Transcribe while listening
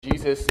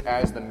Jesus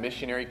as the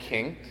missionary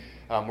king.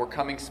 We're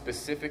coming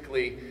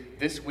specifically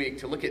this week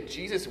to look at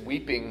Jesus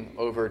weeping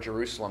over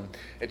Jerusalem.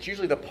 It's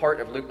usually the part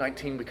of Luke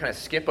 19 we kind of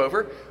skip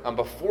over.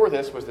 Before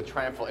this was the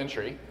triumphal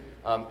entry.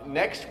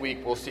 Next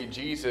week we'll see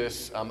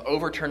Jesus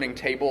overturning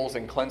tables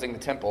and cleansing the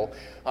temple.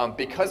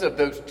 Because of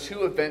those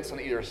two events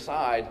on either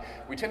side,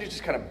 we tend to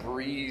just kind of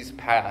breeze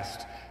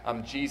past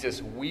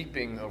Jesus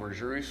weeping over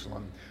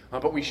Jerusalem.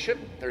 But we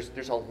shouldn't.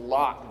 There's a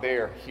lot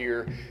there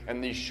here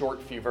in these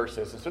short few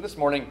verses. And so this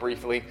morning,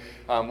 briefly,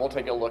 we'll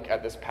take a look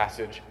at this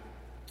passage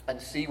and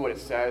see what it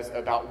says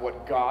about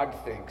what God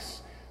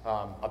thinks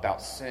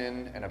about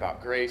sin and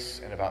about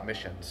grace and about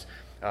missions.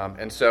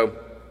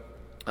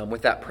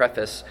 With that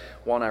preface,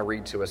 why don't I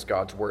read to us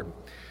God's word?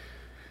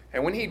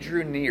 And when he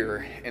drew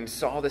near and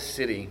saw the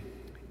city,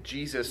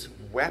 Jesus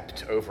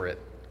wept over it,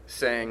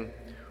 saying,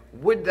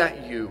 "Would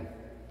that you,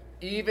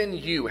 even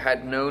you,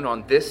 had known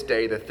on this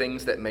day the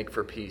things that make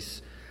for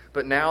peace,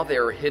 but now they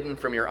are hidden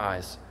from your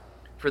eyes.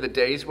 For the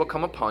days will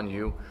come upon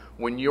you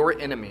when your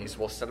enemies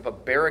will set up a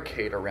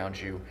barricade around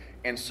you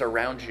and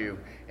surround you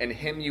and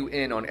hem you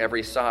in on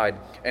every side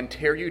and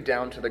tear you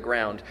down to the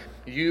ground,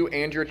 you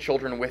and your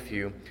children with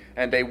you,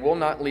 and they will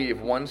not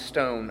leave one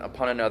stone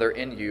upon another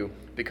in you,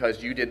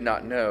 because you did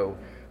not know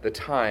the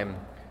time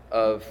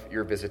of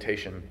your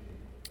visitation."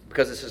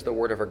 Because this is the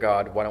word of our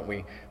God, why don't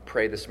we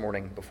pray this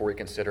morning before we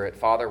consider it.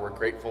 Father, we're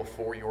grateful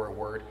for your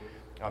word.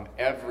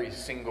 Every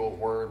single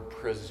word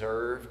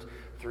preserved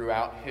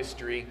throughout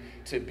history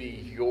to be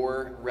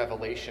your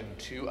revelation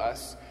to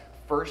us.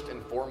 First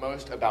and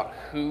foremost, about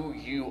who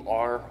you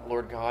are,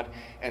 Lord God.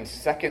 And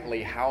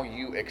secondly, how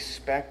you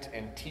expect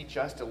and teach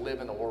us to live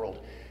in the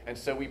world. And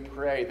so we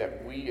pray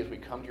that we, as we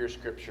come to your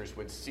scriptures,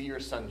 would see your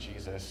son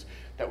Jesus,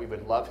 that we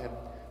would love him,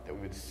 that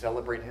we would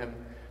celebrate him,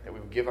 that we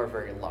would give our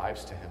very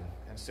lives to him.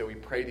 And so we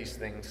pray these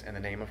things in the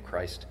name of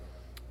Christ.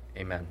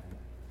 Amen.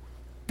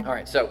 All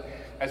right, so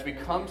as we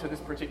come to this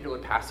particular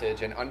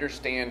passage and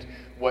understand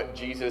what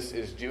Jesus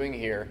is doing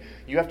here,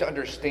 you have to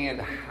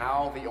understand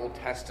how the Old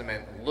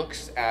Testament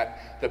looks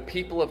at the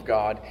people of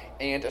God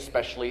and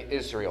especially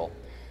Israel.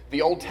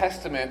 The Old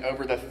Testament,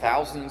 over the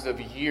thousands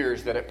of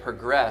years that it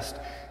progressed,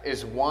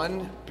 is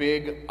one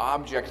big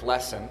object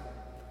lesson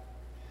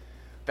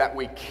that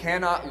we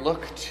cannot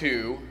look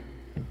to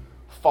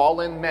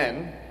fallen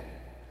men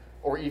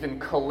or even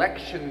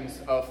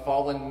collections of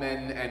fallen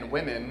men and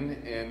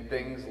women in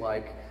things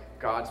like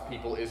God's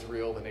people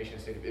Israel, the nation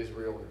state of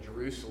Israel, or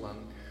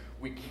Jerusalem.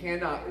 We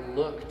cannot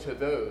look to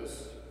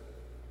those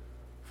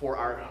for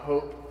our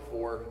hope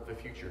for the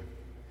future.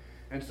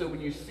 And so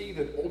when you see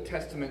the Old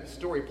Testament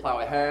story plow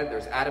ahead,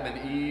 there's Adam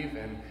and Eve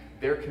and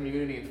their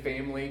community and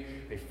family.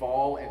 They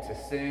fall into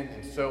sin,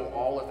 and so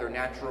all of their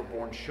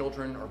natural-born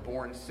children are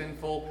born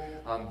sinful.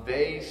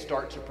 They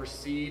start to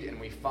proceed, and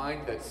we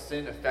find that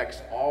sin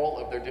affects all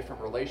of their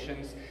different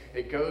relations.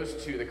 It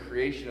goes to the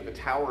creation of the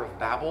Tower of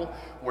Babel,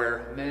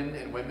 where men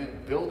and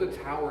women build a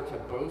tower to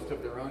boast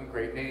of their own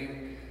great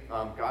name.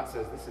 God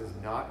says this is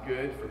not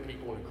good for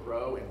people to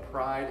grow in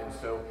pride, and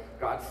so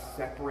God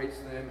separates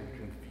them and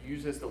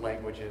confuses the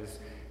languages.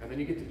 And then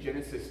you get to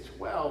Genesis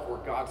 12, where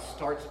God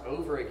starts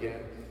over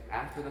again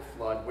after the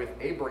flood with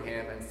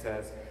Abraham and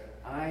says,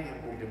 "I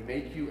am going to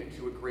make you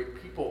into a great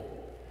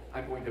people.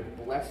 I'm going to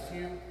bless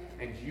you,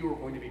 and you are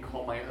going to be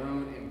called my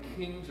own, and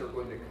kings are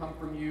going to come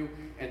from you,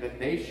 and the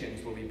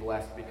nations will be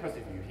blessed because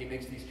of you." He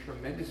makes these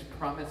tremendous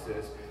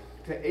promises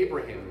to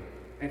Abraham.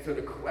 And so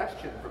the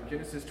question from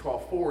Genesis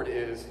 12 forward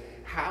is,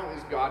 how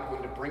is God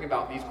going to bring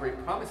about these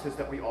great promises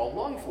that we all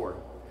long for?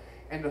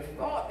 And the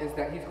thought is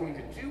that he's going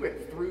to do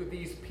it through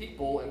these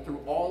people and through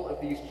all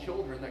of these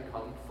children that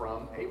come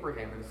from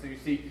Abraham. And so you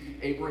see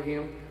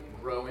Abraham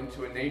grow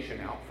into a nation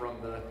out from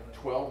the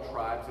 12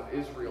 tribes of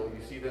Israel.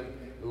 You see them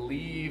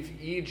leave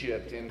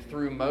Egypt and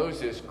through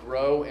Moses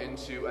grow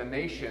into a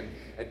nation.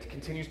 It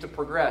continues to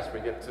progress. We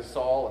get to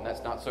Saul, and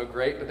that's not so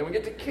great. But then we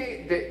get to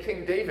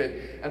King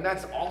David, and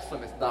that's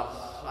awesome. It's the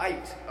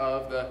height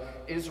of the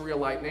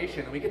Israelite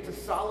nation. And we get to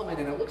Solomon,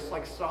 and it looks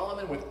like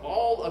Solomon, with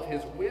all of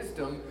his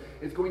wisdom,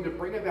 is going to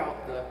bring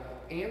about the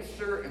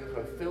answer and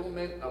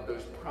fulfillment of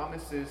those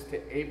promises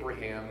to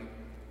Abraham,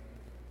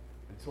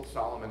 until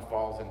Solomon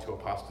falls into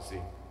apostasy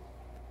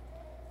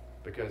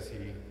because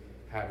he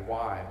had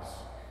wives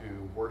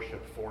who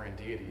worshiped foreign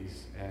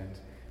deities, and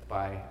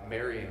by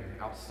marrying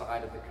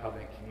outside of the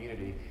covenant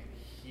community,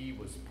 he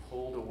was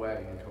pulled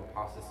away into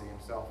apostasy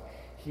himself.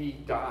 He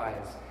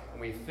dies, and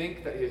we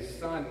think that his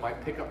son might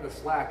pick up the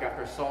slack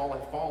after Saul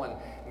had fallen,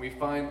 and we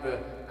find the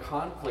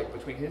conflict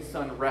between his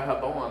son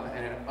Rehoboam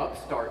and an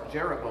upstart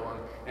Jeroboam,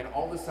 and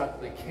all of a sudden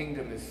the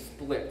kingdom is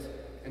split.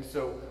 And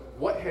so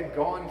what had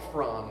gone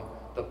from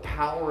the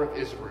power of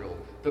Israel,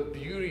 the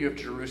beauty of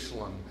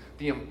Jerusalem,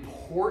 the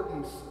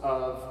importance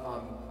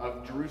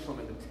of Jerusalem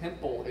and the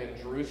temple in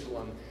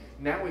Jerusalem,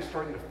 now is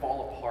starting to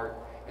fall apart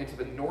into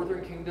the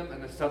northern kingdom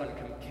and the southern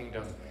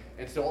kingdom.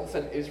 And so all of a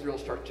sudden Israel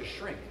starts to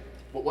shrink.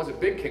 What was a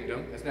big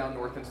kingdom is now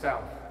north and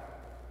south.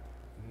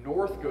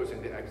 north goes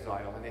into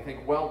exile, and they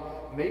think,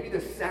 well, maybe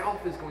the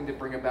south is going to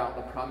bring about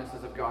the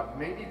promises of God.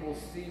 Maybe we'll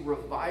see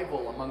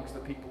revival amongst the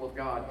people of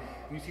God.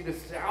 And you see the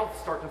south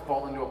start to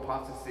fall into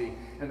apostasy,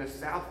 and the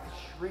south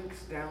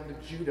shrinks down to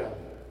Judah.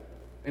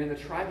 And the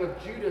tribe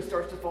of Judah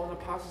starts to fall into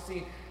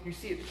apostasy. You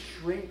see it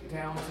shrink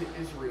down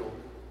to Israel.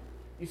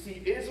 You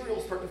see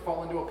Israel start to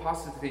fall into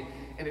apostasy,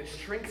 and it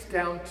shrinks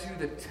down to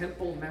the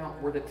Temple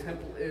Mount, where the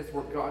temple is,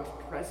 where God's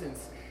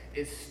presence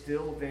is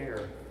still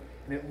there.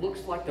 And it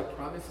looks like the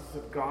promises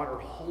of God are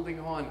holding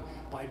on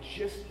by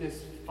just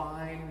this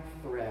fine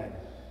thread.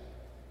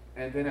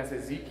 And then as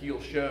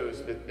Ezekiel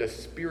shows, the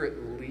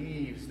Spirit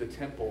leaves the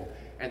temple,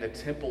 and the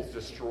temple's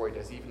destroyed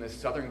as even the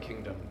southern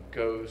kingdom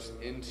goes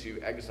into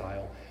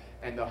exile.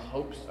 And the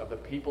hopes of the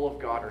people of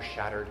God are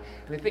shattered.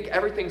 And they think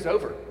everything's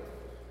over.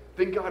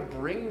 Then God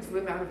brings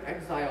them out of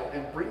exile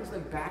and brings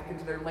them back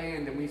into their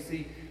land. And we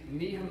see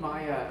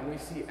Nehemiah and we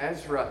see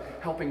Ezra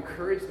help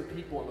encourage the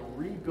people in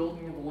the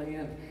rebuilding of the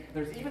land. And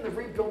there's even the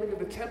rebuilding of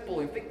the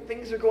temple, and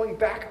things are going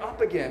back up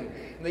again.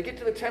 And they get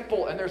to the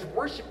temple and there's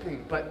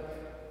worshiping, but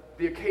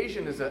the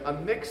occasion is a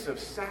mix of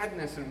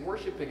sadness and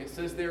worshiping. It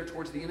says there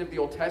towards the end of the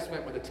Old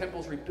Testament, when the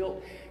temple's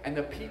rebuilt and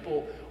the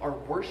people are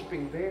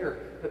worshiping there,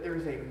 that there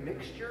is a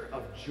mixture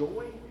of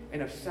joy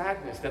and of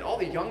sadness, that all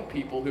the young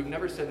people who've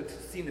never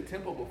seen the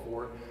temple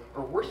before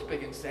are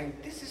worshiping and saying,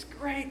 this is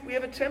great, we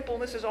have a temple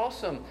and this is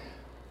awesome.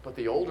 But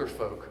the older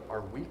folk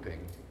are weeping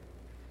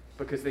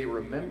because they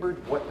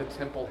remembered what the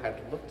temple had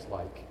looked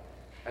like,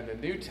 and the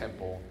new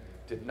temple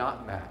did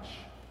not match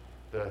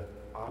the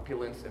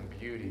opulence and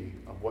beauty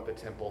of what the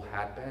temple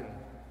had been.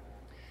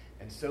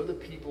 And so the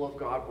people of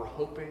God were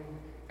hoping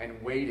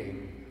and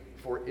waiting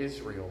for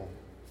Israel,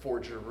 for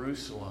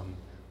Jerusalem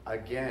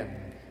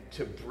again,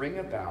 to bring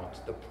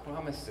about the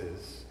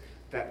promises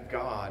that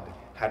God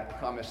had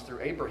promised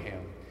through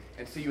Abraham.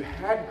 And so you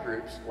had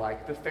groups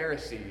like the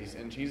Pharisees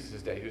in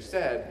Jesus' day who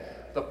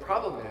said, the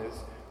problem is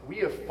we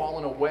have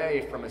fallen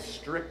away from a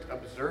strict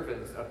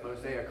observance of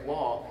Mosaic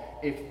law.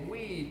 If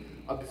we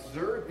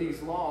observe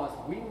these laws,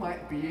 we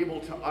might be able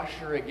to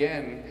usher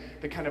again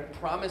the kind of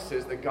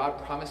promises that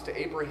God promised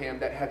to Abraham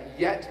that have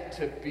yet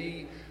to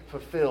be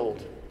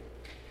fulfilled.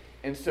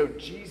 And so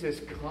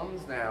Jesus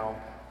comes now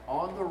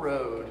on the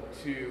road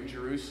to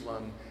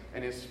Jerusalem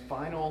in his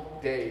final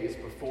days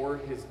before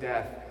his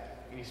death,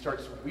 and he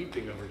starts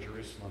weeping over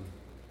Jerusalem.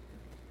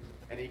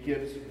 And he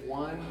gives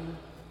one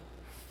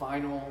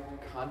final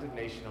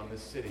condemnation on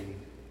this city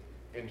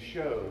and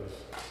shows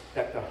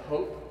that the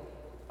hope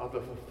of the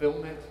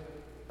fulfillment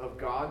of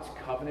God's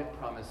covenant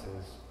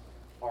promises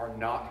are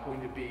not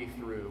going to be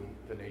through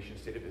the nation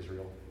state of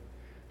Israel.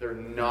 They're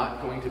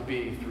not going to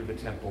be through the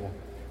temple.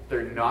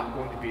 They're not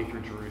going to be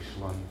through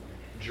Jerusalem.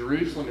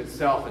 Jerusalem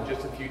itself, in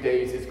just a few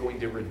days, is going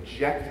to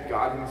reject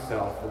God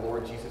himself, the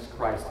Lord Jesus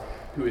Christ,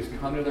 who has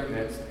come to their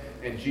midst.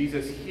 And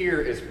Jesus here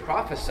is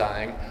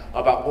prophesying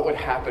about what would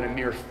happen a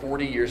mere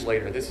 40 years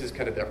later. This is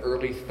kind of the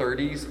early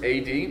 30s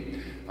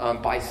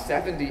AD. By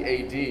 70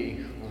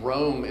 AD,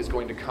 Rome is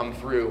going to come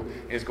through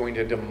and is going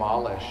to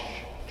demolish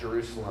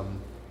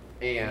Jerusalem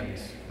and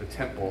the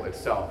temple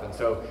itself. And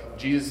so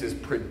Jesus is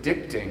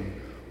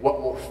predicting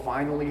what will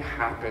finally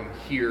happen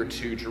here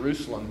to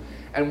Jerusalem.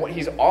 And what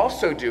he's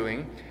also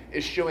doing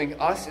is showing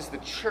us as the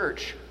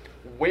church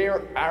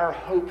where our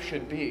hope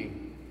should be.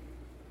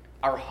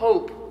 Our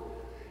hope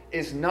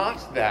is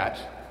not that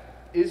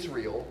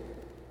Israel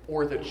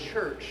or the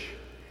church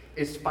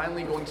is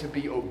finally going to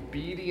be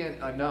obedient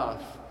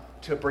enough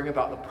to bring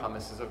about the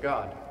promises of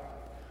God.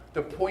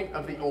 The point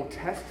of the Old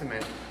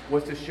Testament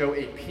was to show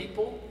a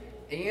people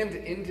and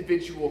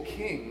individual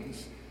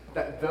kings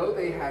that though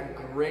they had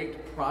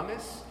great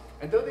promise,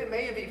 and though they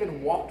may have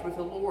even walked with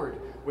the Lord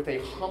with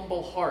a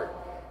humble heart,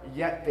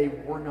 yet they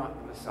were not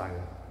the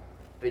Messiah.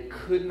 They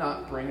could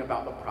not bring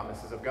about the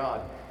promises of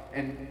God.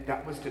 And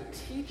that was to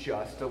teach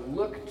us to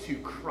look to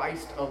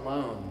Christ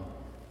alone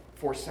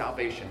for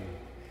salvation.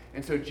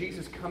 And so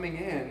Jesus coming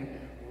in,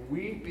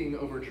 weeping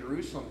over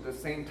Jerusalem at the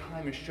same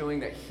time is showing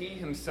that he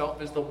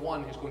himself is the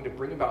one who's going to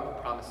bring about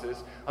the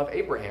promises of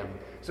Abraham.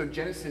 So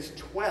Genesis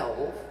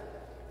 12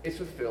 is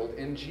fulfilled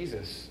in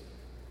Jesus.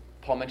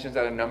 Paul mentions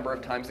that a number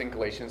of times in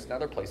Galatians and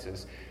other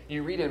places.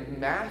 You read in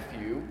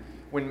Matthew,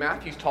 when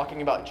Matthew's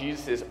talking about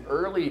Jesus'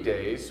 early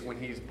days, when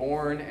he's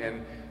born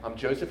and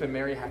Joseph and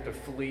Mary have to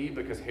flee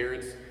because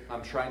Herod's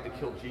trying to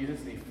kill Jesus,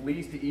 and he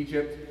flees to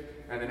Egypt.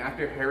 And then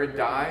after Herod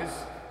dies,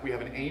 we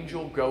have an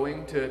angel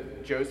going to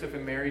Joseph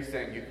and Mary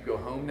saying, you can go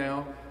home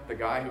now. The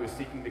guy who is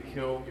seeking to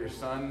kill your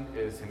son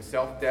is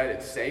himself dead.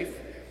 It's safe.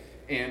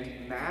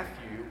 And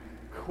Matthew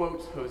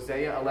quotes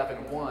Hosea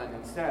 11:1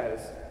 and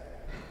says,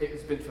 it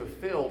has been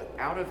fulfilled.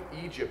 Out of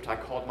Egypt I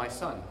called my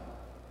son.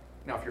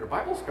 Now, if you're a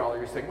Bible scholar,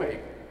 you're saying, wait,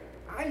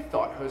 I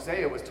thought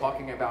Hosea was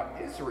talking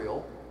about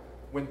Israel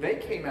when they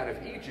came out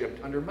of Egypt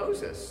under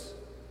Moses.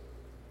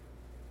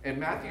 And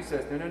Matthew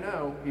says,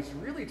 no, he's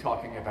really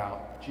talking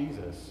about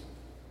Jesus.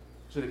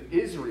 So that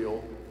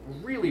Israel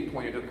really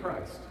pointed to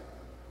Christ.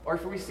 Or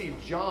if we see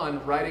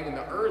John writing in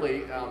the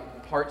early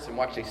parts, and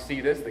watch, they see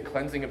this, the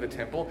cleansing of the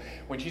temple.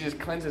 When Jesus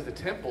cleanses the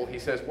temple, he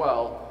says,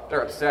 well,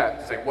 they're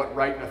upset, saying, what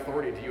right and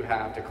authority do you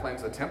have to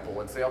cleanse the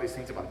temple and say all these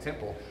things about the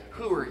temple?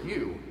 Who are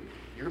you?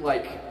 You're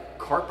like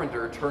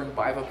carpenter turned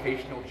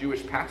bivocational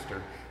Jewish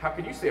pastor. How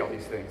can you say all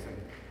these things? And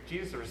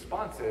Jesus'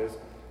 response is,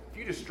 if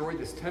you destroy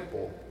this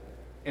temple,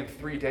 in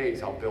 3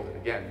 days I'll build it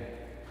again.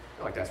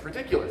 You're like, that's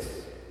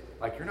ridiculous.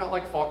 Like, you're not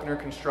like Faulkner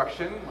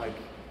Construction. Like,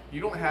 you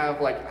don't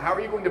have, like, how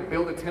are you going to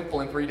build a temple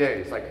in 3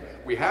 days?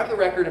 Like, we have the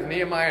record of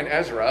Nehemiah and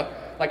Ezra.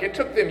 Like, it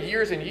took them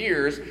years and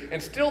years,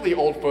 and still the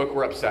old folk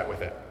were upset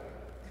with it.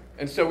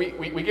 And so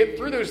we get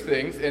through those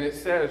things, and it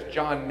says,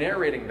 John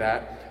narrating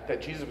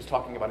that Jesus was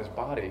talking about his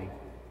body.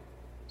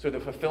 So the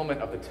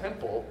fulfillment of the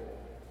temple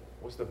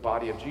was the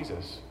body of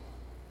Jesus.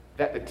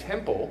 That the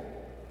temple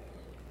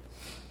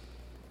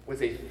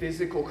was a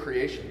physical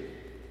creation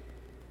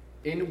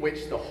in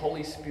which the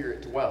Holy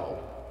Spirit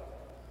dwelled,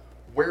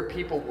 where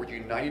people were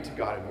united to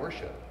God in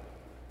worship,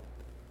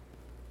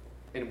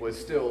 and was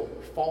still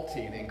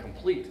faulty and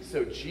incomplete.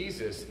 So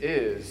Jesus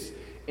is,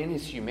 in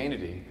his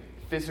humanity,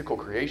 physical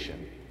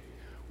creation,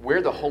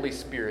 where the Holy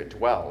Spirit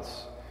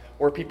dwells,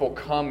 where people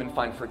come and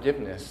find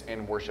forgiveness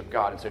and worship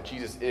God. And so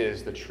Jesus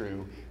is the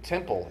true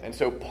temple. And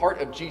so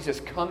part of Jesus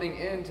coming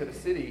into the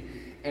city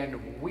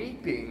and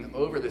weeping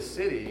over the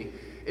city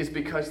is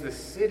because the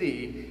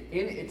city,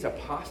 in its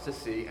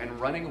apostasy and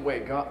running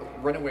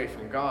away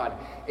from God,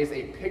 is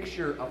a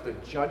picture of the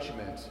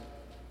judgment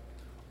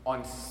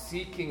on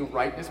seeking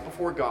rightness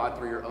before God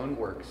through your own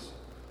works,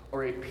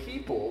 or a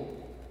people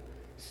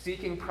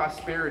seeking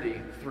prosperity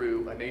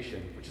through a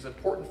nation, which is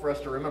important for us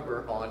to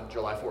remember on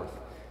July 4th.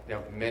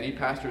 Many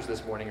pastors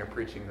this morning are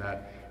preaching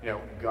that,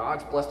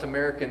 God's blessed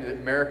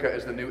America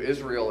is the new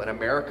Israel, and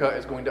America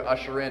is going to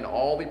usher in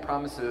all the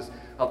promises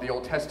of the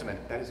Old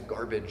Testament. That is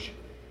garbage.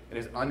 It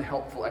is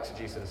unhelpful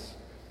exegesis.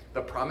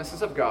 The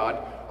promises of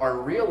God are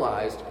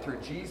realized through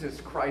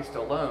Jesus Christ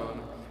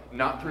alone,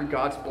 not through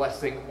God's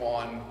blessing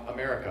on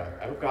America.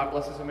 I hope God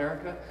blesses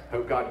America. I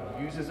hope God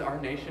uses our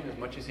nation as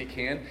much as he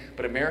can.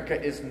 But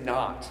America is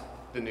not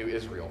the new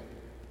Israel.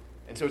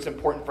 And so it's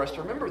important for us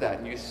to remember that.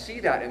 And you see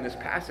that in this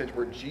passage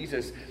where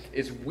Jesus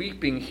is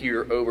weeping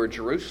here over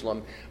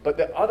Jerusalem. But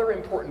the other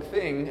important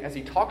thing, as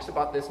he talks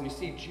about this and you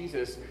see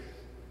Jesus,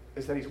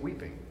 is that he's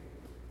weeping.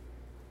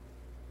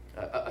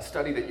 A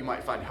study that you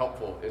might find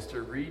helpful is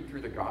to read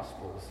through the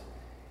Gospels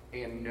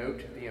and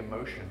note the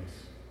emotions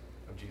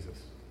of Jesus.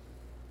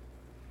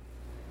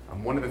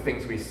 One of the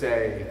things we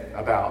say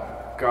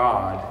about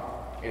God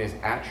and his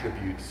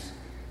attributes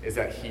is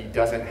that he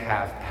doesn't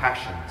have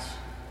passions,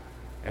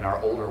 in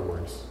our older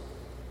words.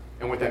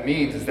 And what that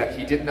means is that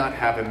he did not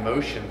have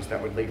emotions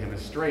that would lead him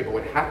astray. But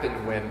what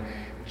happened when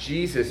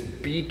Jesus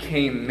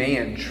became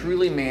man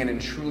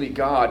and truly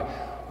God,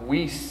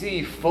 we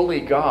see fully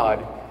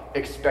God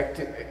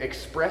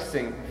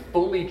expressing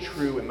fully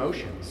true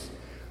emotions.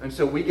 And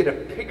so we get a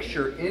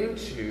picture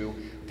into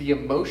the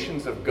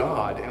emotions of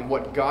God and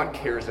what God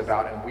cares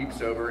about and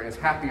weeps over and is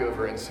happy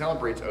over and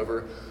celebrates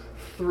over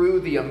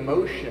through the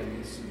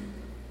emotions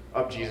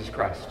of Jesus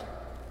Christ.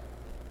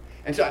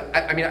 And so,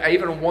 I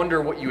even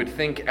wonder what you would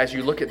think as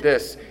you look at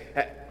this.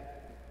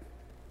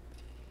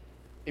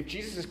 If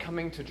Jesus is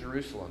coming to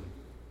Jerusalem,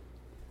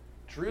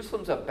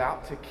 Jerusalem's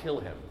about to kill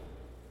him.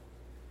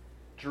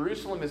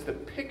 Jerusalem is the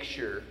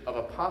picture of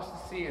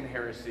apostasy and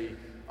heresy,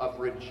 of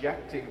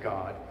rejecting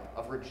God,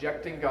 of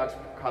rejecting God's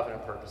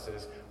covenant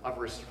purposes, of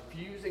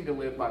refusing to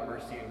live by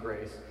mercy and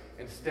grace,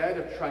 instead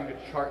of trying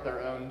to chart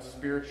their own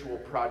spiritual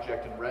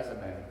project and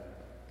resume.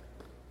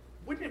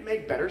 Wouldn't it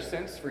make better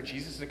sense for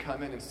Jesus to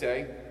come in and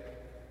say,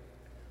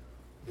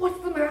 "What's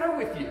the matter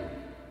with you?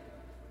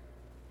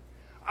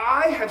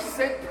 I have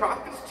sent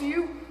prophets to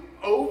you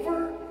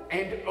over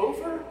and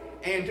over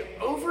and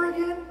over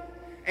again,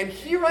 and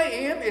here I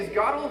am as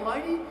God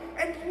Almighty,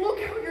 and look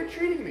how you're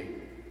treating me.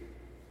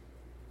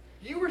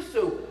 You were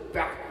so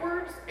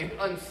backwards and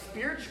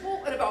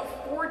unspiritual, and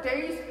about 4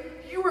 days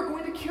you were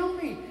going to kill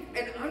me,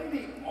 and I'm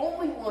the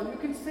only one who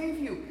can save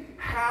you.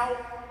 How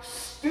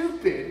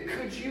stupid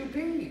could you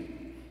be?"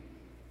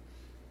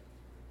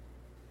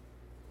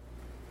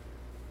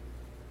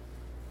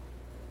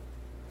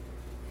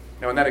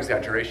 Now, in that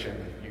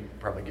exaggeration, you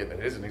probably get that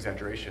it is an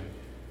exaggeration.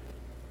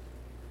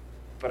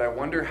 But I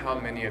wonder how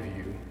many of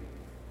you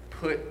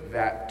put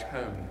that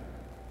tone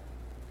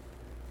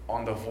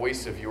on the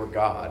voice of your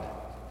God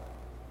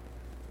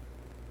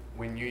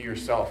when you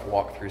yourself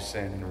walk through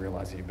sin and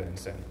realize that you've been in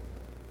sin.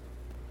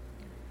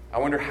 I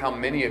wonder how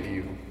many of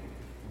you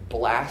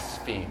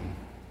blaspheme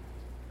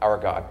our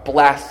God.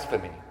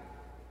 Blasphemy.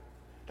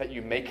 That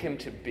you make him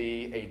to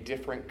be a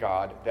different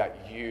God,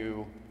 that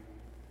you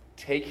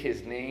take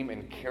his name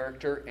and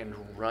character and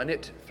run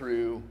it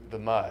through the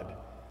mud,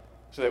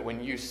 so that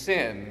when you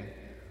sin,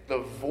 the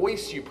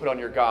voice you put on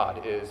your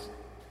God is,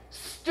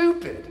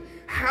 "Stupid!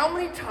 How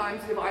many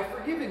times have I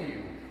forgiven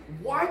you?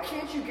 Why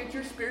can't you get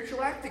your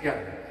spiritual act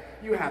together?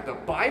 You have the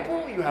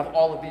Bible, you have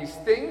all of these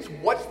things.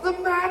 What's the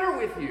matter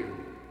with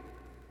you?"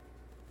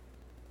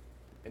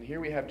 And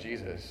here we have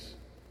Jesus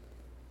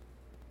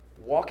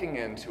walking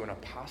into an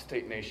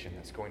apostate nation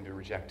that's going to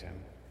reject him.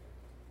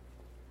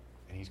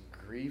 And he's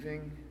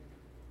grieving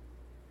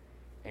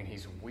and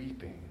he's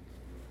weeping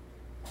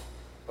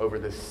over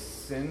the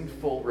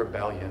sinful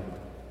rebellion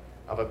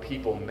of a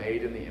people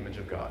made in the image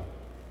of God.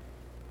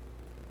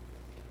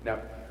 Now,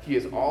 he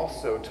has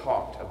also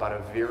talked about a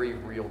very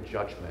real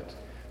judgment.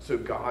 So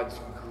God's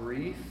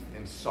grief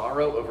and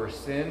sorrow over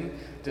sin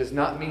does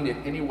not mean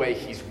in any way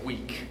he's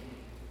weak.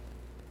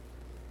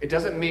 It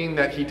doesn't mean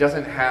that he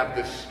doesn't have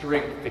the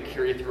strength to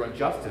carry through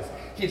injustice.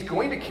 He's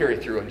going to carry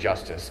through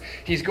injustice.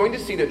 He's going to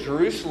see that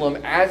Jerusalem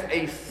as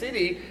a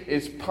city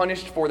is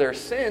punished for their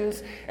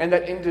sins, and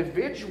that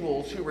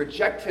individuals who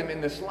reject him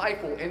in this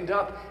life will end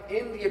up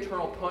in the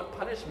eternal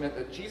punishment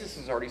that Jesus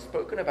has already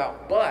spoken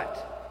about.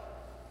 But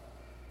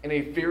in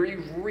a very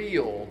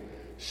real,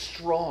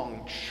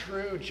 strong,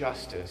 true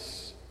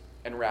justice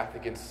and wrath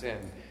against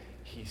sin,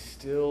 he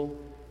still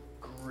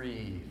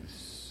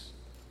grieves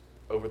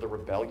over the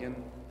rebellion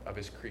of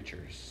his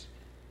creatures.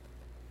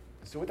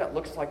 And so what that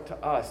looks like to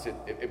us,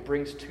 it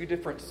brings two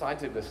different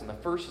sides of this. And the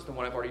first is the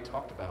one I've already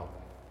talked about.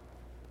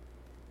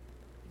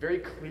 Very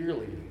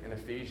clearly in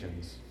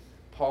Ephesians,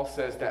 Paul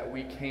says that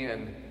we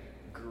can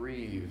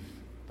grieve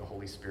the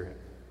Holy Spirit.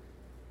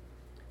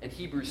 In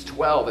Hebrews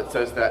 12, it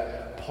says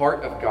that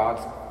part of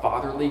God's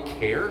fatherly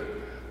care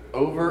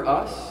over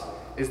us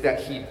is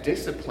that he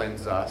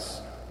disciplines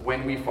us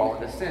when we fall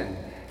into sin.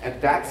 And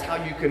that's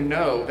how you can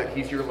know that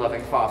he's your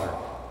loving father.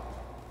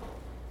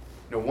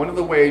 Now, one of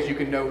the ways you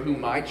can know who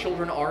my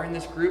children are in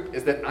this group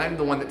is that I'm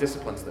the one that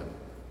disciplines them.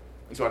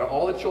 And so out of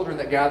all the children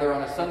that gather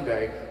on a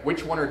Sunday,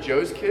 which one are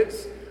Joe's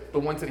kids? The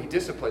ones that he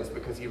disciplines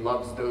because he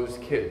loves those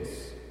kids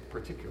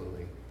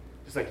particularly.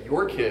 Just like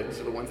your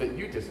kids are the ones that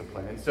you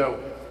discipline. And so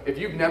if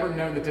you've never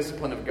known the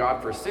discipline of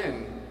God for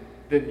sin,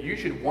 then you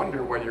should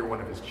wonder whether you're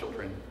one of his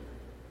children.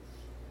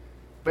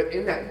 But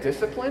in that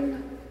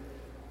discipline,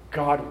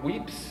 God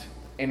weeps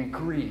and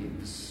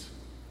grieves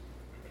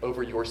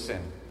over your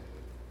sin.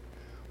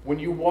 When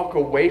you walk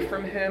away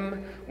from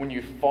him, when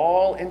you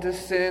fall into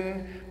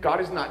sin, God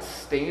is not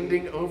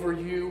standing over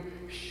you,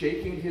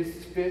 shaking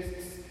his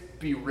fists,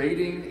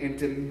 berating and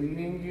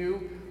demeaning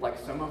you like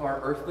some of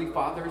our earthly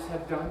fathers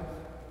have done.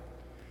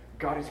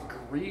 God is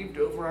grieved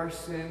over our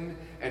sin,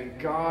 and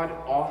God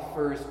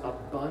offers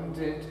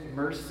abundant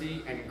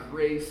mercy and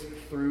grace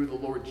through the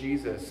Lord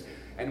Jesus.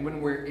 And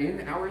when we're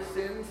in our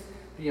sins,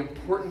 the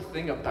important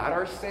thing about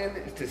our sin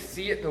is to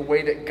see it the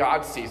way that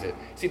God sees it.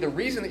 See, the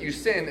reason that you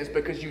sin is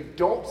because you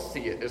don't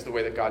see it as the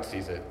way that God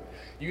sees it.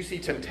 You see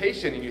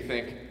temptation and you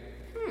think,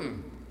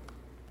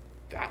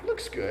 that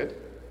looks good.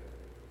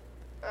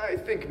 I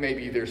think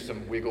maybe there's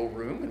some wiggle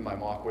room in my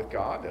walk with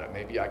God that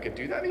maybe I could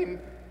do that. I mean,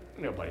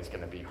 nobody's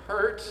going to be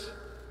hurt.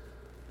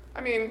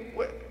 I mean,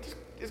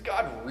 is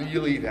God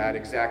really that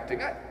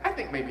exacting? I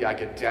think maybe I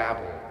could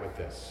dabble with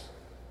this.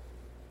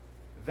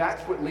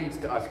 That's what leads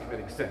to us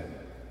committing sin.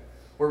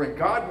 Where when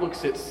God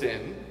looks at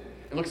sin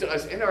and looks at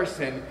us in our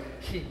sin,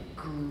 he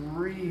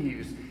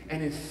grieves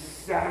and is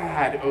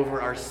sad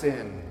over our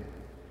sin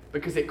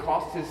because it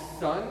cost his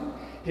son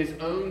his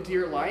own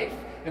dear life,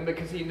 and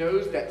because he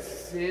knows that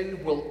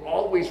sin will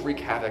always wreak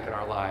havoc in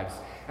our lives.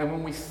 And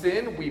when we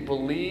sin, we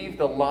believe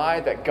the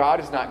lie that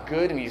God is not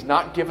good and he's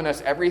not given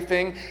us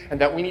everything, and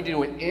that we need to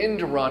do an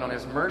end run on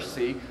his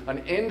mercy, an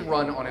end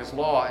run on his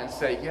law, and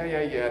say,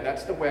 yeah,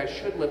 that's the way I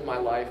should live my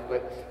life,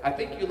 but I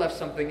think you left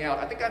something out.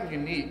 I think I'm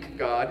unique,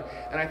 God,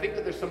 and I think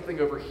that there's something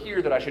over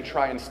here that I should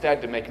try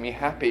instead to make me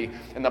happy.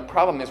 And the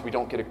problem is we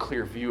don't get a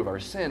clear view of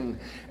our sin.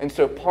 And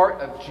so part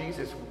of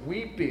Jesus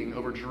weeping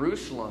over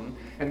Jerusalem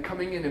and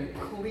coming in and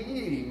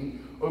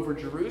pleading over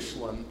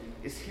Jerusalem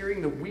is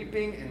hearing the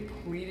weeping and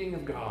pleading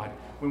of God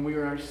when we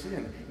are in our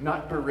sin.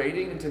 Not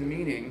berating and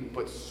demeaning,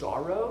 but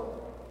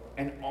sorrow,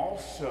 and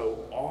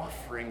also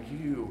offering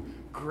you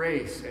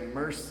grace and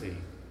mercy.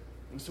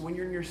 And so when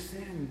you're in your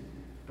sin,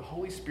 the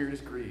Holy Spirit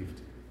is grieved.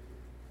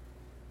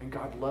 And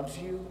God loves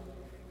you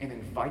and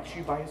invites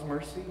you by his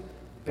mercy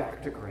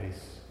back to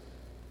grace.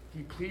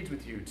 He pleads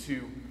with you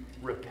to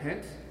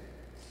repent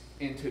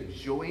and to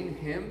join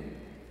him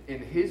in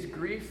his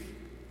grief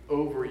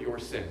over your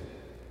sin.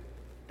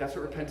 That's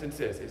what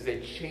repentance is. It's a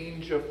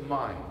change of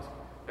mind.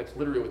 That's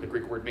literally what the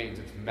Greek word means.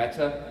 It's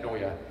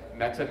metanoia.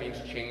 Meta means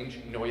change,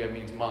 noia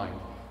means mind.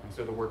 And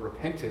so the word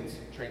repentance,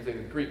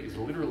 translated in Greek, is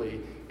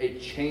literally a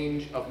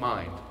change of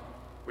mind,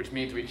 which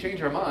means we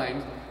change our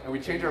mind, and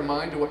we change our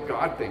mind to what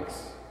God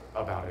thinks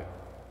about it.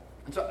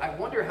 And so I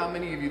wonder how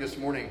many of you this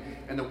morning,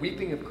 in the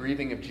weeping and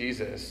grieving of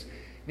Jesus,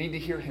 need to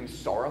hear him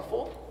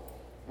sorrowful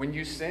when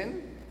you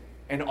sin,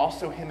 and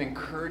also him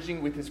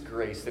encouraging with his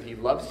grace that he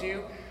loves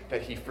you,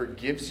 that he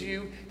forgives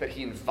you, that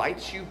he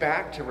invites you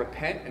back to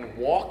repent and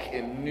walk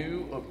in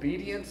new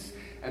obedience,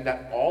 and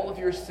that all of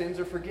your sins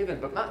are forgiven,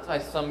 but not by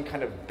some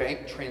kind of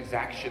bank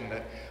transaction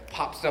that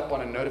pops up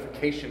on a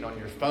notification on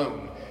your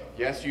phone.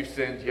 Yes, you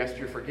sinned. Yes,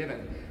 you're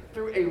forgiven.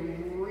 Through a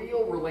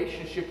real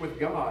relationship with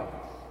God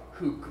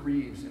who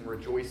grieves and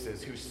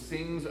rejoices, who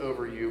sings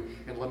over you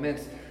and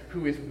laments,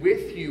 who is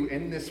with you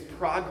in this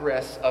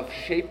progress of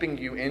shaping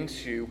you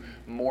into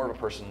more of a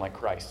person like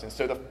Christ. And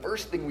so the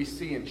first thing we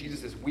see in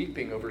Jesus'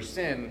 weeping over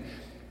sin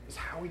is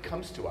how he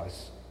comes to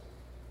us.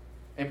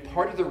 And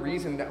part of the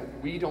reason that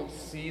we don't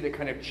see the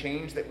kind of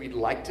change that we'd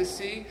like to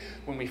see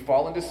when we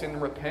fall into sin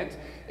and repent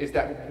is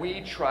that we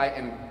try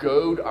and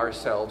goad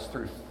ourselves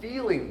through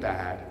feeling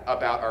bad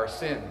about our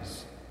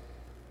sins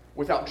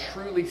without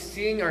truly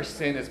seeing our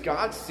sin as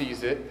God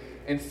sees it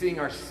and seeing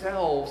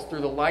ourselves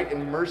through the light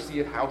and mercy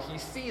of how he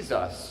sees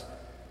us.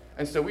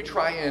 And so we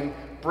try and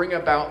bring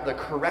about the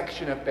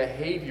correction of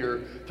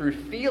behavior through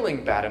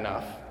feeling bad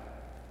enough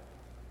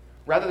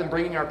rather than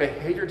bringing our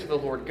behavior to the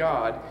Lord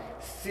God,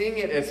 seeing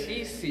it as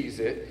he sees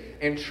it,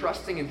 and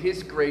trusting in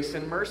his grace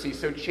and mercy.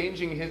 So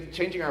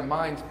changing our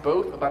minds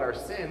both about our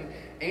sin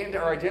and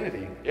our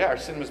identity. Yeah, our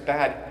sin was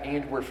bad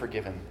and we're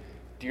forgiven.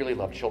 Dearly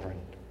loved children.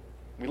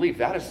 We leave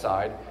that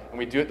aside and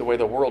we do it the way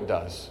the world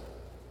does.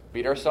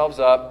 Beat ourselves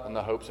up in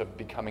the hopes of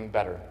becoming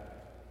better.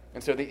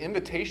 And so the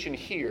invitation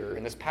here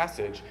in this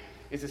passage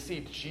is to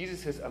see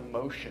Jesus'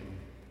 emotion,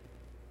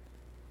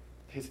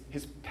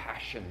 his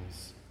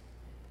passions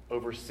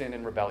over sin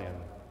and rebellion.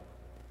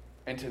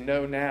 And to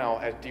know now,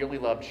 as dearly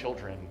loved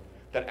children,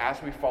 that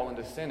as we fall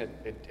into sin,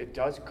 it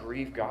does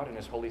grieve God and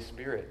his Holy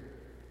Spirit.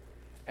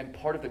 And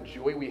part of the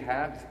joy we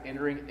have is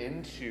entering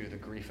into the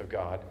grief of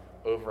God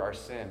over our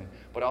sin,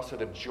 but also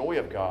the joy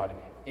of God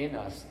in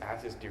us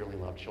as his dearly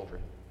loved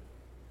children.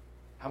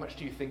 How much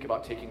do you think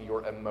about taking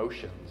your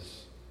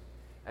emotions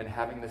and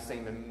having the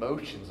same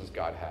emotions as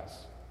God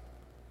has?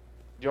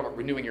 Do you know about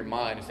renewing your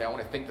mind and say, I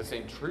want to think the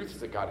same truths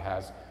that God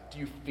has? Do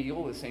you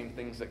feel the same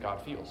things that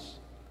God feels?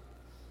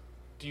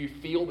 Do you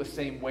feel the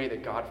same way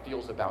that God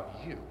feels about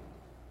you?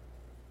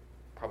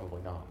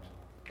 Probably not.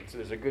 And so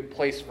there's a good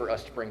place for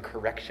us to bring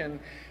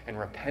correction and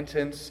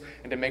repentance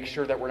and to make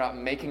sure that we're not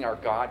making our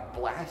God,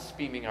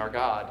 blaspheming our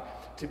God,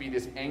 to be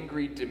this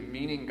angry,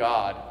 demeaning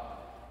God,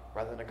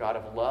 rather than a God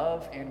of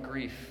love and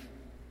grief,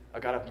 a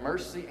God of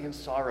mercy and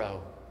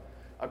sorrow,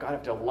 a God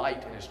of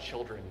delight in his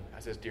children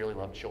as his dearly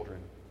loved children.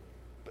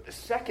 But the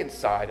second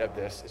side of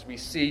this is we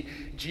see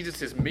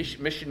Jesus'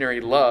 missionary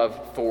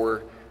love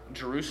for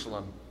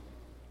Jerusalem.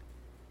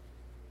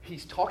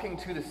 He's talking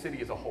to the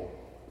city as a whole.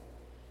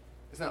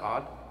 Isn't that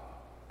odd?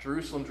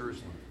 Jerusalem,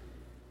 Jerusalem.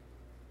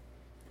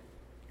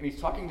 And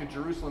he's talking to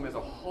Jerusalem as a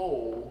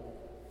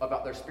whole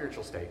about their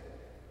spiritual state.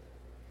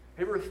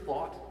 Have you ever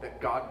thought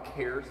that God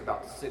cares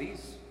about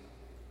cities?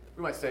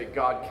 We might say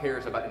God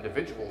cares about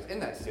individuals in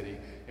that city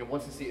and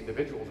wants to see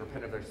individuals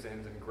repent of their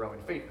sins and grow in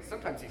faith. But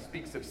sometimes he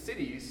speaks of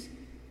cities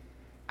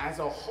as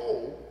a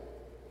whole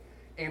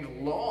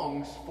and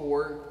longs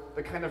for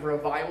the kind of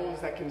revivals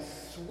that can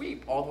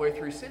sweep all the way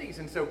through cities.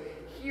 And so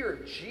here,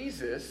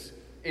 Jesus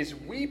is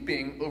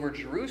weeping over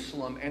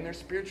Jerusalem and their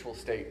spiritual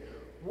state.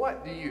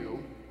 What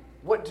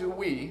do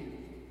we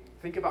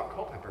think about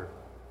Culpeper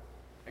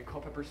and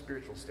Culpeper's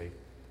spiritual state?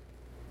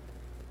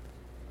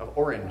 Of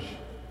Orange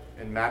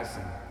and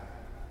Madison?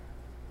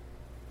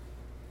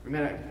 We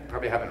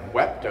probably haven't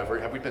wept over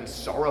it. Have we been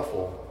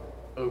sorrowful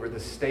over the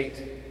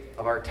state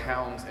of our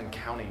towns and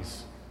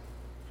counties?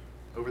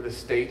 Over the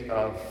state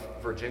of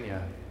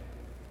Virginia?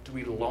 Do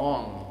we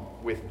long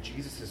with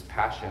Jesus'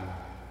 passion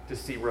to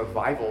see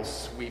revival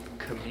sweep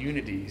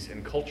communities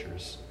and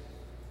cultures?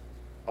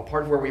 A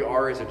part of where we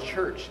are as a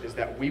church is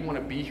that we want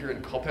to be here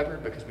in Culpeper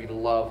because we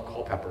love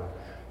Culpeper.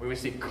 We want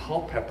to see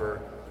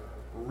Culpeper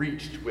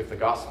reached with the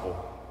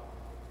gospel.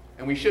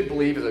 And we should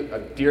believe, as a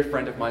dear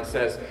friend of mine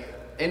says,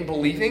 in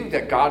believing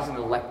that God's an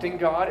electing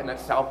God and that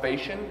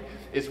salvation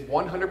is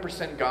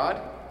 100%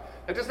 God,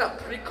 that does not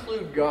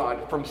preclude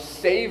God from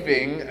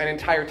saving an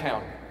entire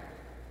town.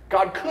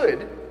 God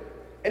could,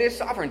 in his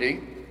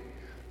sovereignty,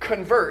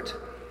 convert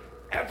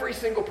every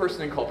single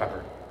person in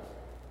Culpeper.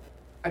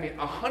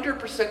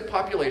 100%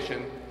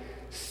 population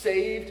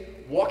saved,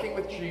 walking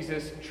with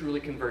Jesus, truly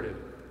converted.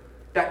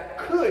 That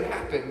could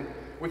happen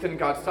within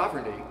God's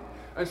sovereignty.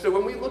 And so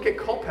when we look at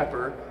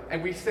Culpeper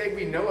and we say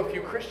we know a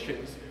few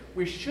Christians,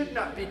 we should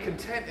not be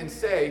content and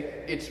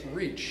say it's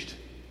reached.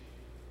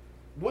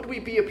 Would we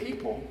be a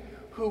people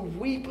who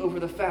weep over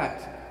the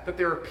fact that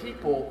there are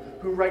people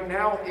who right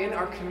now in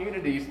our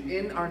communities,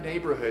 in our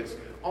neighborhoods,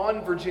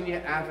 on Virginia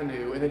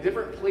Avenue, in the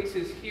different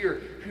places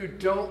here, who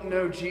don't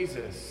know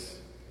Jesus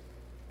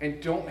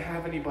and don't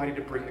have anybody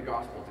to bring the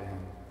gospel to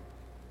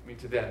him?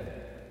 To them.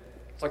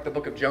 It's like the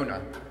book of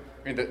Jonah.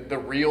 The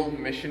real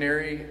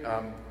missionary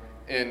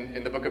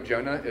in the book of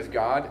Jonah is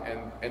God,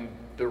 and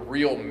the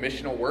real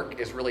missional work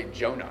is really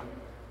Jonah.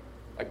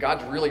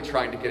 God's really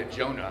trying to get at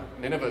Jonah.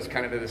 Nineveh's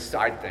kind of this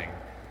side thing.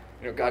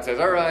 God says,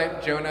 all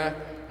right, Jonah,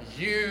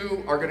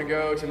 you are going to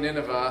go to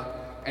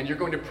Nineveh, and you're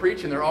going to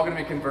preach, and they're all going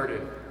to be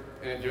converted.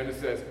 And Jonah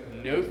says,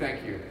 no,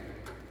 thank you.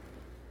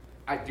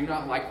 I do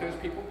not like those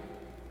people.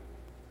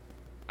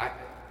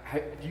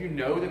 Do you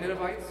know the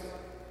Ninevites?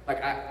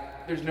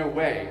 There's no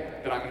way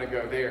that I'm going to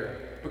go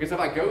there Because if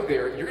I go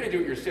there, you're going to do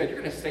what you said. You're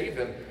going to save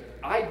them.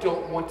 I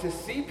don't want to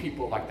see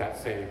people like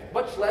that saved,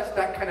 much less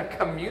that kind of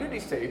community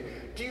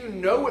saved. Do you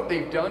know what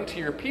they've done to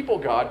your people,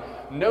 God?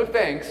 No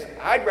thanks.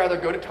 I'd rather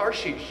go to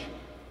Tarshish.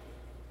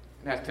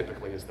 And that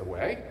typically is the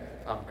way.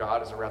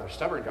 God is a rather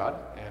stubborn God,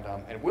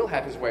 and will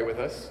have his way with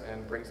us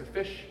and brings a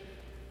fish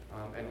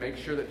and makes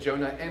sure that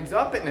Jonah ends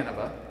up at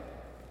Nineveh.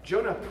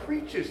 Jonah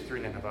preaches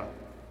through Nineveh.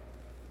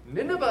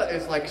 Nineveh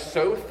is like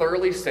so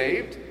thoroughly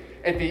saved.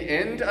 At the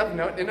end of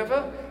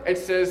Nineveh, it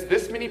says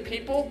this many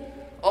people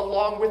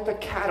along with the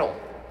cattle.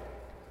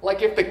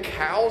 Like if the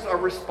cows are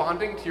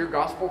responding to your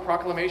gospel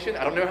proclamation,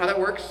 I don't know how that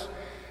works.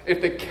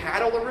 If the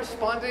cattle are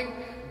responding,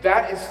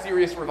 that is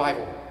serious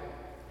revival.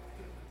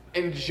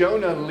 And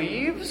Jonah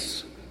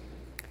leaves,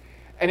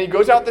 and he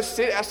goes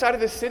outside of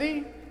the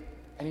city,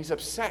 and he's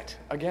upset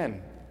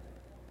again.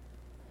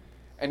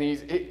 And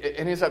he's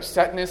in his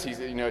upsetness.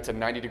 It's a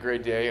 90-degree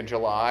day in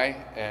July,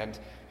 and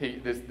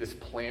this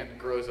plant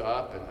grows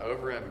up and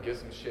over him and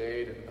gives him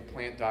shade, and the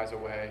plant dies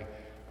away.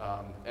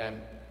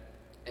 And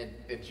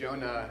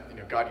Jonah,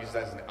 God uses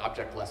that as an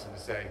object lesson to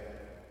say,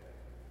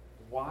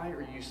 why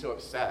are you so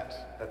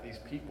upset that these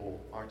people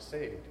aren't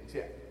saved?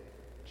 See,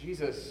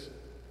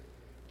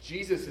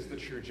 Jesus is the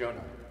true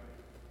Jonah.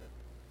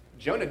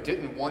 Jonah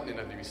didn't want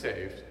Nineveh to be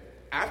saved.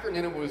 After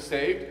Nineveh was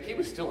saved, he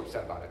was still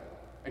upset about it.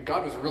 And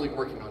God was really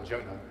working on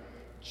Jonah.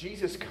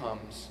 Jesus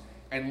comes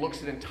and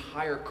looks at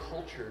entire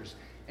cultures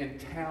and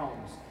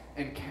towns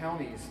and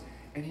counties,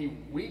 and he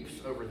weeps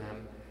over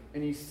them,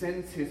 and he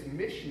sends his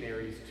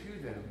missionaries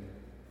to them,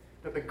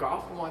 that the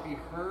gospel might be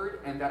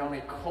heard, and that on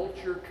a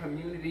culture,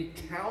 community,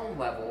 town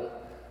level,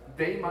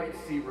 they might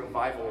see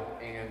revival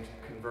and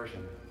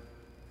conversion.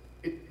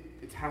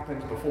 It's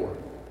happened before.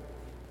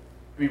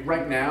 I mean,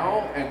 right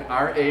now, in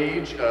our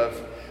age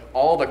of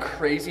all the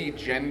crazy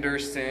gender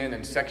sin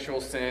and sexual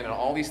sin and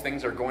all these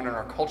things are going on in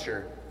our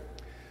culture,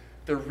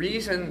 the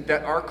reason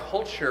that our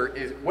culture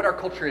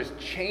is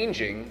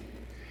changing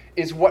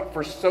is what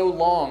for so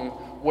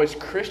long was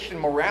Christian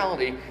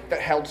morality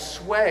that held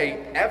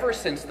sway ever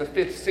since the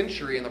 5th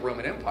century in the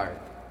Roman Empire.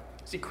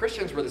 See,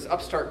 Christians were this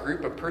upstart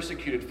group of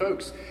persecuted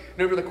folks,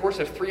 and over the course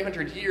of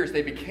 300 years,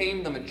 they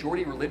became the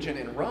majority religion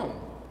in Rome.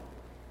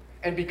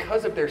 And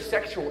because of their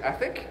sexual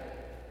ethic,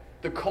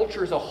 the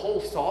culture as a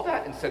whole saw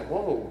that and said,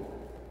 whoa,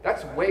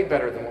 that's way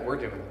better than what we're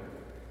doing.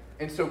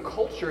 And so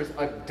cultures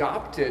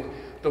adopted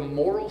the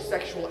moral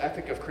sexual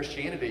ethic of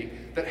Christianity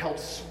that held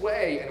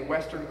sway in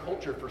Western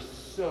culture for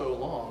so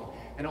long,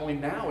 and only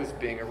now is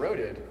being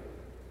eroded.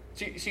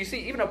 So you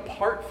see, even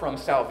apart from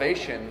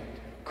salvation,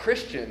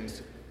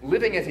 Christians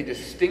living as a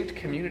distinct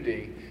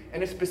community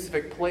in a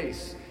specific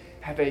place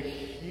have a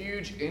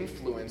huge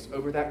influence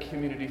over that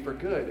community for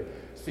good.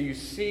 So you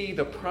see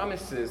the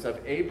promises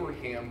of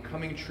Abraham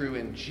coming true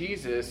in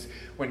Jesus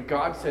when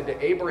God said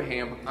to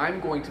Abraham, I'm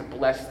going to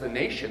bless the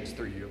nations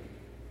through you.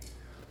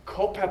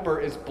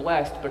 Culpeper is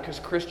blessed because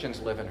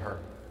Christians live in her.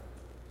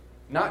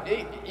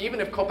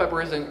 Even if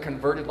Culpeper isn't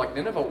converted like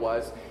Nineveh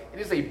was, it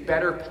is a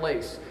better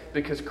place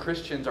because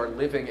Christians are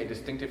living a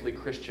distinctively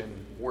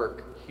Christian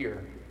work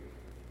here.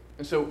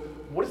 And so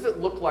what does it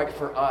look like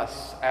for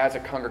us as a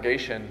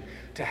congregation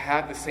to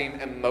have the same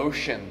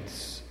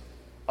emotions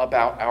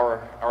about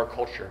our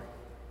culture,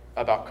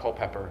 about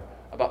Culpeper,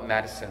 about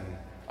Madison,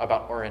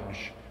 about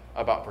Orange,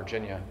 about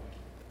Virginia?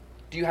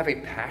 Do you have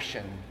a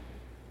passion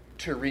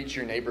to reach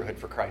your neighborhood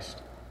for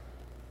Christ?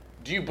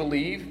 Do you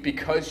believe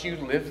because you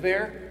live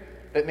there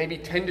that maybe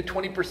 10 to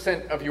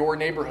 20% of your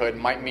neighborhood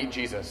might meet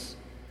Jesus?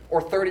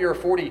 Or 30 or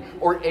 40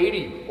 or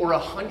 80 or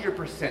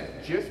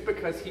 100% just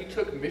because he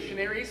took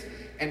missionaries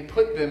and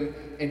put them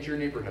into your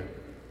neighborhood?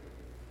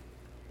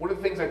 One of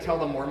the things I tell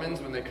the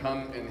Mormons when they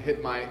come and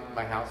hit my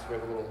house, we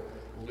have a little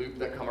loop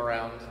that come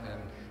around,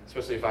 and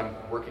especially if I'm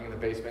working in the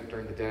basement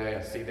during the day,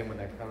 I see them when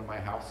they come to my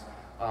house.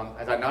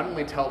 As I not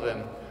only tell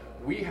them,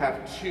 we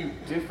have 2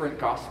 different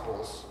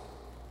gospels,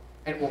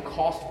 and it will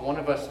cost one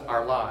of us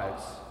our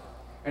lives.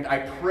 And I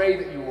pray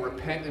that you will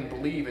repent and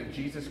believe in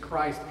Jesus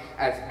Christ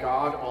as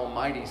God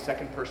Almighty,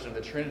 second person of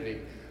the Trinity.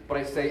 But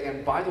I say,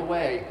 and by the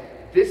way,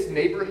 this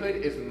neighborhood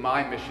is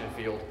my mission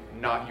field,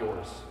 not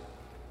yours.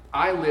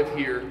 I live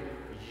here,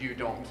 you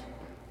don't.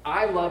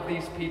 I love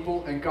these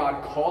people, and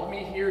God called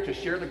me here to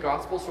share the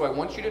gospel, so I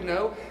want you to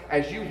know,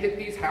 as you hit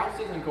these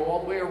houses and go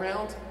all the way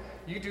around,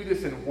 you do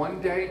this in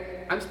one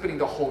day, I'm spending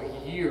the whole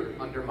year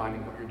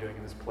undermining what you're doing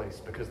in this place,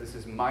 because this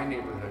is my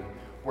neighborhood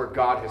where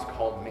God has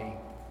called me.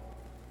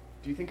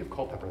 Do you think of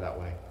Culpeper that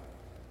way?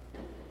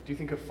 Do you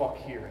think of Falk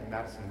here and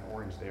Madison and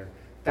Orange there?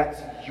 That's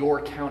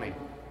your county.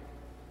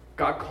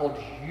 God called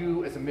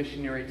you as a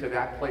missionary to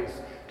that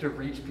place to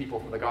reach people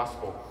for the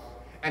gospel.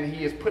 And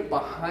he has put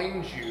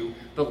behind you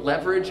the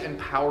leverage and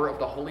power of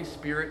the Holy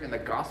Spirit and the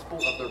gospel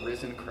of the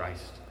risen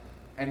Christ.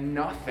 And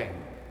nothing,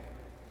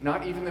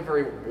 not even the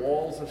very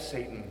walls of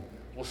Satan,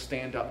 will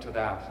stand up to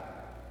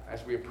that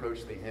as we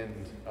approach the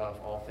end of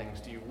all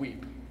things. Do you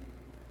weep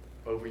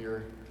over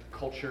your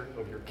culture,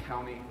 over your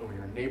county, over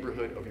your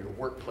neighborhood, over your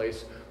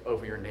workplace,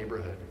 over your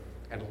neighborhood,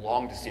 and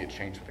long to see it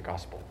change with the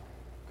gospel?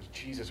 Because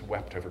Jesus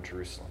wept over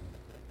Jerusalem.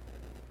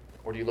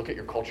 Or do you look at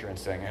your culture and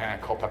saying,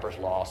 Culpepper's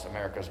lost,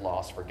 America's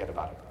lost, forget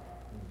about it?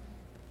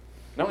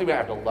 Not only do we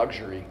have the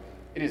luxury,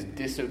 it is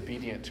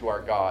disobedient to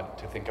our God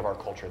to think of our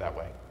culture that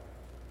way.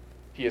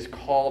 He has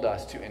called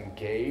us to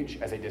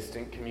engage as a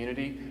distinct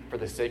community for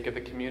the sake of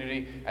the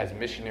community as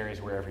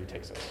missionaries wherever he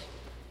takes us.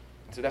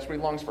 And so that's what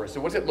he longs for. So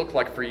what does it look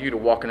like for you to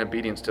walk in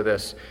obedience to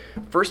this?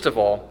 First of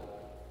all,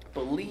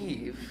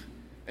 believe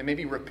and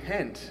maybe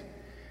repent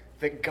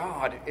that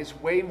God is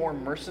way more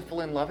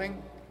merciful and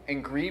loving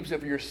and grieves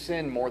over your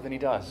sin more than he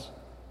does.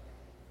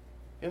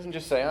 He doesn't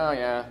just say, oh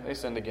yeah, they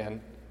sinned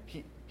again.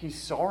 He's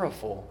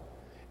sorrowful,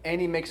 and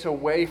he makes a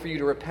way for you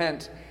to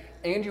repent,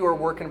 and you are a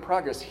work in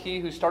progress. He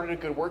who started a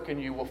good work in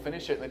you will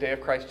finish it in the day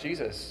of Christ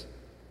Jesus.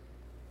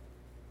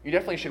 You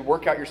definitely should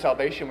work out your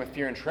salvation with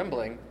fear and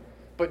trembling,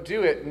 but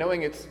do it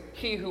knowing it's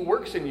he who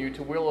works in you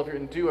to will of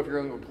and do of your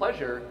own good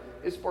pleasure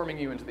is forming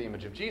you into the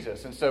image of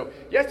Jesus. And so,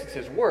 yes, it's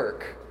his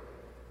work,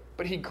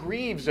 but he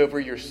grieves over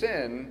your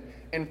sin,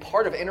 and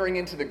part of entering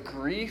into the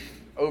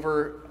grief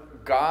over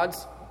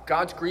God's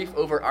grief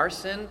over our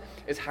sin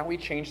is how he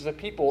changes a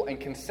people and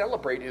can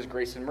celebrate his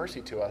grace and mercy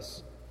to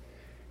us.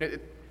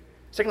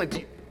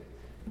 Secondly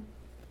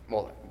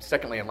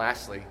and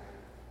lastly,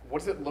 what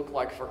does it look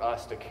like for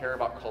us to care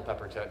about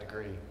Culpeper to that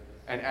degree?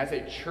 And as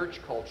a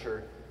church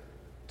culture,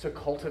 to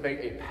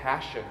cultivate a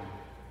passion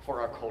for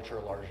our culture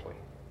largely,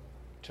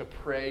 to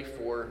pray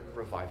for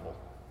revival.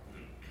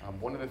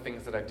 One of the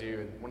things that I do,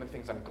 and one of the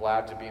things I'm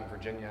glad to be in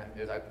Virginia,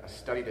 is I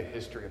study the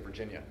history of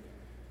Virginia.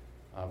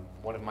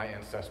 One of my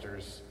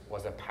ancestors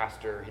was a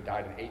pastor. He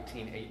died in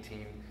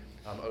 1818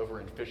 over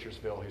in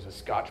Fishersville. He was a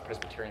Scotch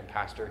Presbyterian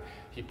pastor.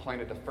 He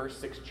planted the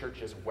first 6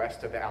 churches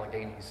west of the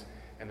Alleghenies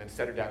and then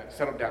settled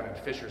down in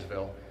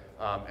Fishersville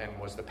and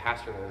was the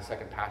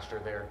second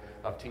pastor there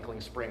of Tinkling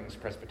Springs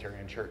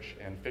Presbyterian Church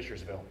in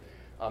Fishersville.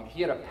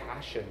 He had a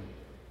passion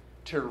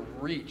to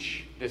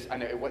reach this. I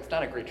know it's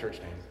not a great church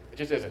name. It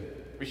just isn't.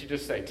 We should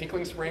just say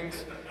Tinkling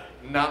Springs.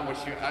 Not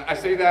what you... I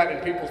say that,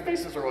 and people's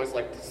faces are always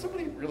like, did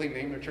somebody really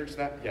name their church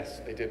that? Yes,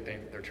 they did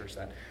name their church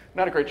that.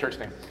 Not a great church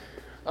name.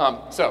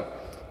 So,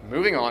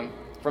 moving on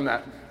from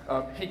that,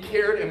 he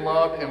cared and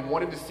loved and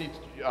wanted to see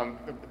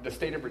the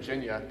state of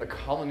Virginia, the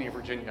colony of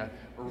Virginia,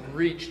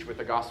 reached with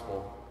the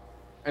gospel.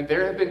 And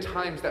there have been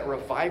times that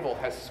revival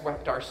has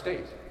swept our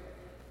state.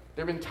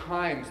 There have been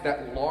times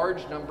that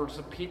large numbers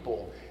of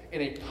people,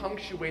 in a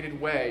punctuated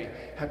way,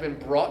 have been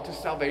brought to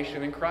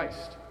salvation in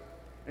Christ.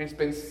 And it's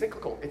been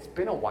cyclical. It's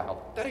been a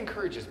while. That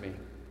encourages me.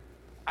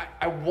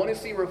 I want to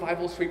see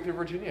revival sweep through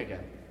Virginia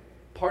again.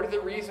 Part of the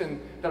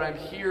reason that I'm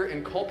here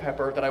in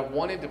Culpeper, that I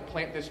wanted to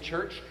plant this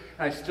church,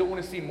 and I still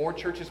want to see more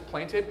churches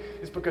planted,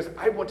 is because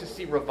I want to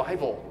see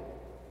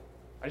revival.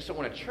 I just don't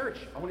want a church.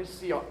 I want to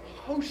see a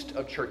host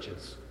of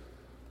churches.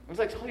 As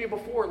I told you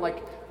before,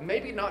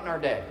 maybe not in our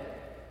day.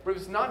 But if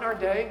it's not in our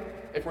day,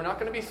 if we're not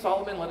going to be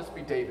Solomon, let us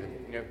be David.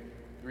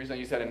 The reason I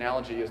use that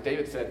analogy is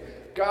David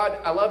said, God,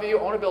 I love you.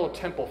 I want to build a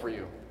temple for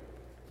you.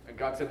 And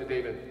God said to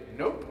David,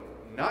 nope,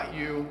 not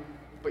you,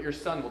 but your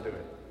son will do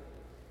it.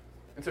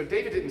 And so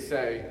David didn't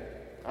say,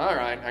 all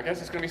right, I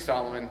guess it's going to be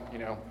Solomon.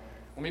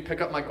 Let me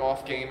pick up my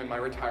golf game in my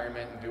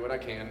retirement and do what I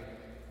can.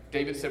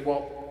 David said,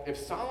 well, if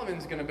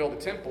Solomon's going to build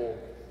a temple,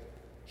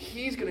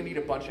 he's going to need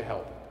a bunch of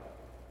help.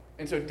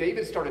 And so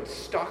David started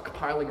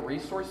stockpiling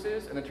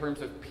resources in the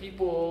terms of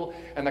people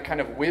and the kind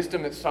of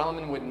wisdom that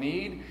Solomon would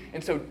need.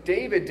 And so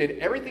David did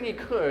everything he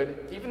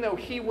could, even though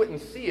he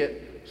wouldn't see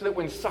it, so that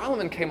when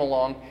Solomon came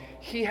along,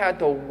 he had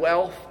the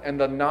wealth and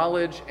the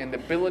knowledge and the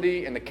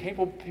ability and the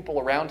capable people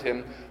around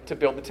him to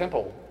build the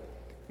temple.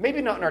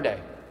 Maybe not in our day.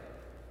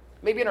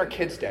 Maybe in our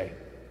kids' day.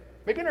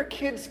 Maybe in our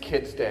kids'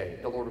 day,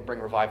 the Lord would bring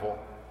revival.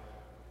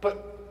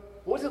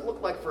 But what does it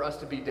look like for us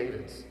to be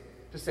Davids?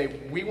 To say,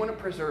 we want to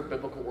preserve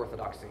biblical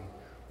orthodoxy.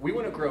 We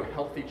want to grow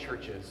healthy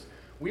churches.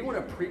 We want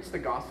to preach the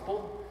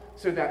gospel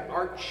so that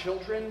our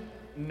children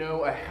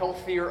know a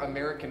healthier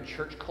American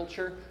church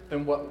culture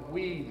than what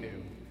we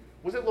knew.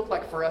 What does it look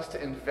like for us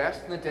to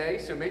invest in the day?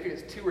 So maybe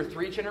it's 2 or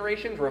 3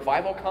 generations,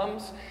 revival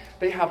comes.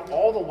 They have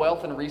all the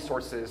wealth and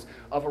resources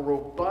of a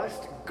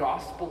robust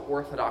gospel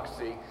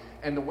orthodoxy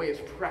and the way it's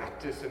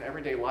practiced in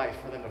everyday life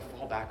for them to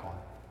fall back on.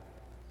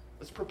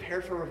 Let's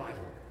prepare for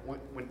revival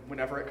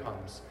whenever it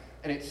comes.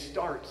 And it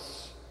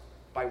starts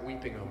by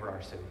weeping over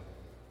our city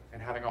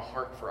and having a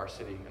heart for our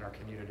city and our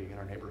community and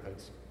our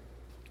neighborhoods.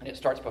 And it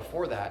starts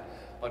before that,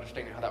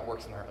 understanding how that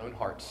works in our own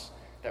hearts,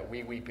 that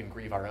we weep and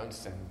grieve our own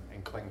sin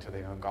and cling to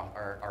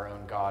our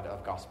own God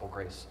of gospel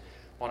grace.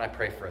 Why don't I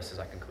pray for us as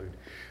I conclude?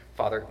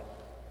 Father,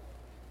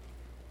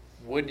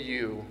 would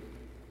you,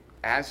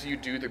 as you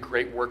do the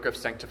great work of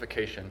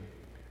sanctification,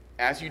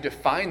 as you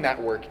define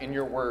that work in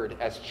your word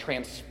as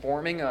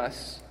transforming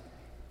us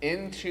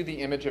into the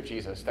image of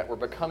Jesus, that we're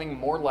becoming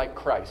more like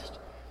Christ,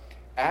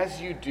 as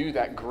you do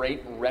that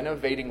great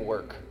renovating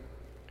work,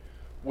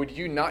 would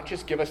you not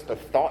just give us the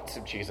thoughts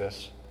of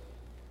Jesus,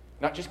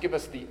 not just give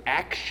us the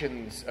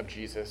actions of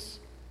Jesus,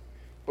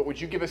 but would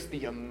you give us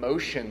the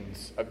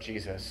emotions of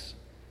Jesus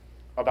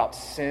about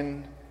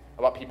sin,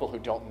 about people who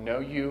don't know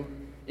you,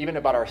 even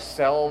about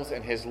ourselves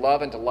and his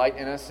love and delight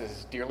in us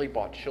as dearly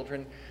bought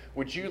children,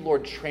 would you,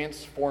 Lord,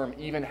 transform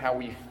even how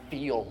we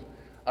feel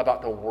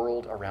about the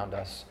world around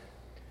us?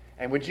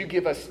 And would you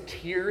give us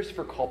tears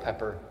for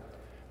Culpeper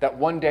that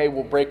one day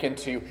will break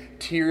into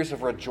tears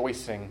of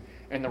rejoicing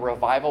in the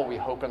revival we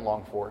hope and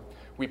long for?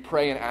 We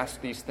pray and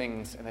ask these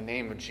things in the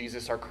name of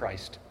Jesus our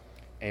Christ.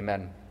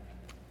 Amen.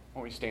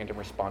 Won't we stand and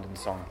respond in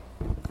song?